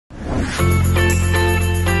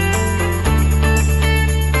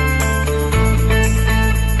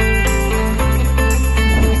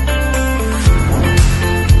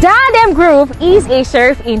Diadem Groove is a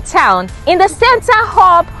sheriff in town in the center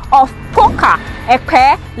hub of Poka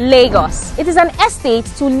Epe, Lagos. It is an estate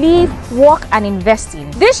to live, work and invest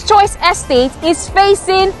in. This choice estate is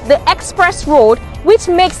facing the express road, which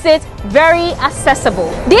makes it very accessible.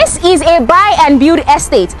 This is a buy and build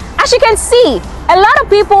estate. As you can see, a lot of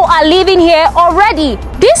people are living here already.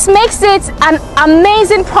 This makes it an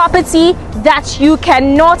amazing property that you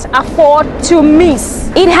cannot afford to miss.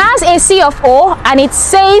 It has a CofO and it's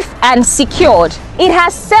safe and secured. It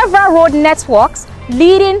has several road networks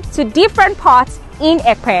leading to different parts in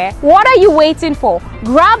Epe. What are you waiting for?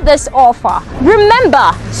 Grab this offer.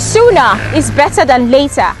 Remember, sooner is better than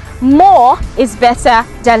later. More is better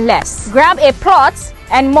than less. Grab a plot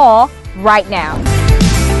and more right now.